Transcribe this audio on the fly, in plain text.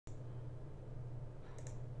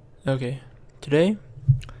Okay, today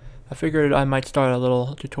I figured I might start a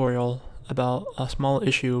little tutorial about a small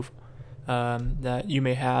issue that you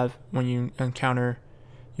may have when you encounter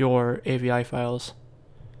your AVI files.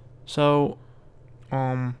 So,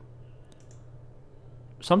 um,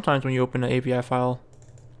 sometimes when you open an AVI file,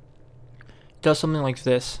 it does something like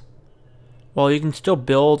this. While you can still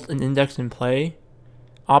build an index and play,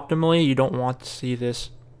 optimally you don't want to see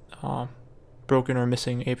this broken or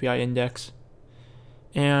missing API index.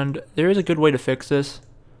 And there is a good way to fix this.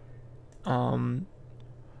 The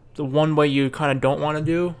one way you kind of don't want to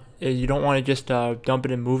do is you don't want to just dump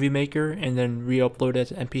it in Movie Maker and then re-upload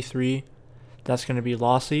it as MP3. That's going to be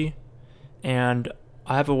lossy, and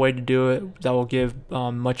I have a way to do it that will give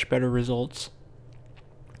much better results.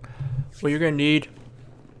 What you're going to need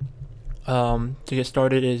to get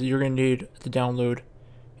started is you're going to need to download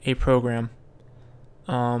a program.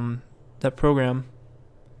 That program,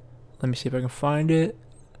 let me see if I can find it.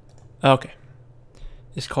 Okay,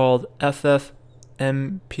 it's called FFmpeg.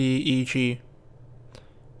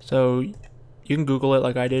 So you can Google it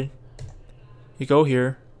like I did. You go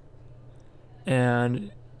here,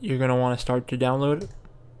 and you're going to want to start to download it,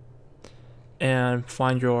 and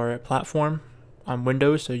find your platform on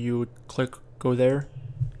Windows. So you would go there,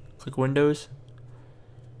 click Windows,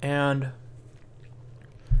 and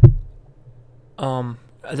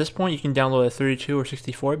at this point you can download a 32 or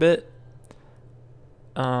 64-bit.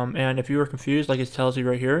 And if you were confused, like it tells you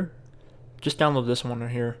right here, just download this one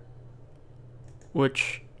right here,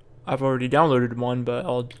 which I've already downloaded one, but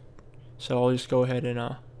I'll just go ahead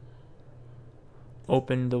and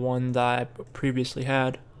open the one that I previously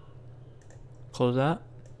had. Close that.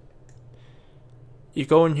 You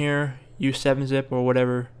go in here, use 7-zip or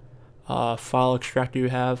whatever file extractor you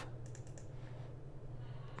have,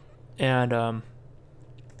 and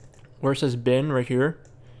where it says bin right here,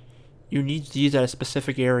 you need these at a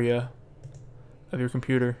specific area of your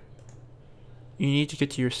computer. You need to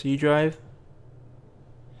get to your C drive.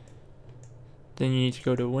 Then you need to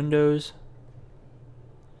go to Windows,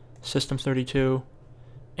 System 32,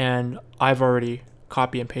 and I've already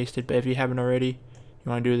copy and pasted, but if you haven't already, you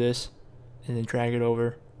want to do this and then drag it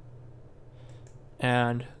over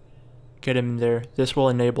and get them in there. This will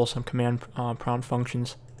enable some command prompt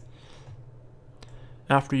functions.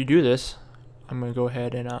 After you do this, I'm going to go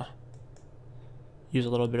ahead and use a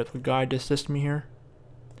little bit of a guide to assist me here.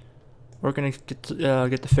 We're going to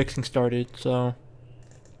get the fixing started. So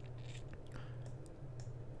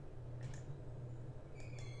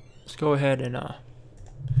let's go ahead and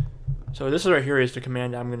so this right here is the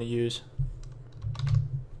command I'm going to use.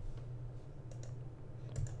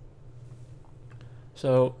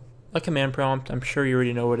 So a command prompt, I'm sure you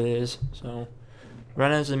already know what it is. So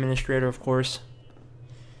run as administrator, of course.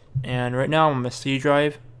 And right now I'm on a C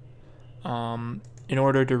drive. In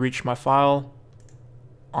order to reach my file,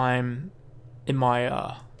 I'm in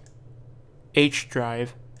my H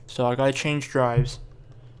drive, so I gotta change drives,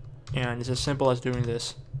 and it's as simple as doing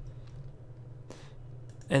this.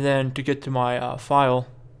 And then to get to my file,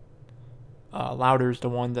 louder is the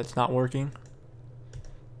one that's not working.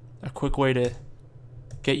 A quick way to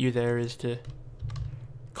get you there is to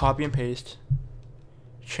copy and paste,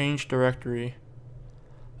 change directory.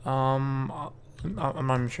 I'm not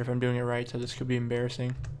even sure if I'm doing it right, so this could be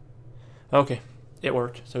embarrassing. Okay, it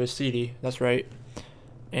worked. So it's CD, that's right.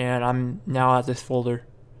 And I'm now at this folder.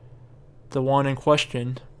 The one in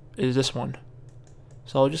question is this one.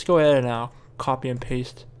 So I'll just go ahead and now copy and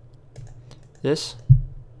paste this.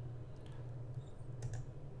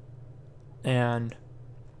 And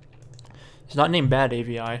it's not named bad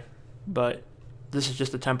AVI, but this is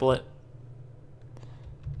just a template.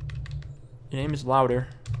 The name is louder.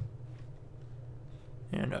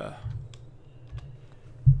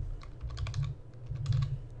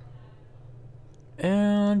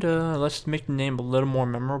 And let's make the name a little more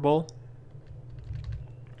memorable.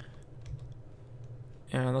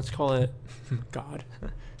 And let's call it God.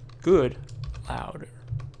 Good. Louder.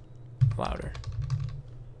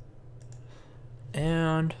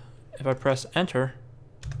 And if I press enter,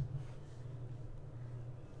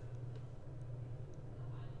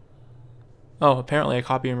 oh, apparently I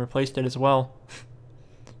copied and replaced it as well.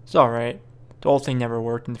 It's alright. The whole thing never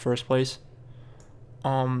worked in the first place.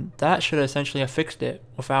 That should essentially have fixed it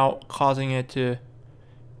without causing it to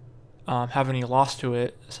have any loss to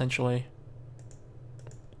it, essentially.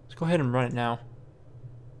 Let's go ahead and run it now.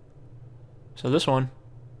 So this one,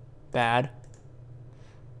 bad.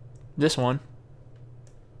 This one,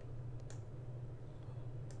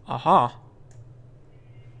 aha.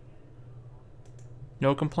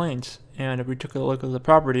 No complaints. And if we took a look at the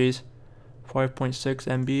properties, 5.6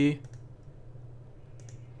 MB,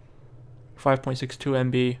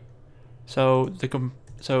 5.62 MB. So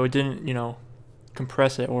so it didn't, you know,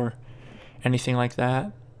 compress it or anything like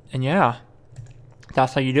that. And yeah,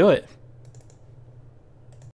 that's how you do it.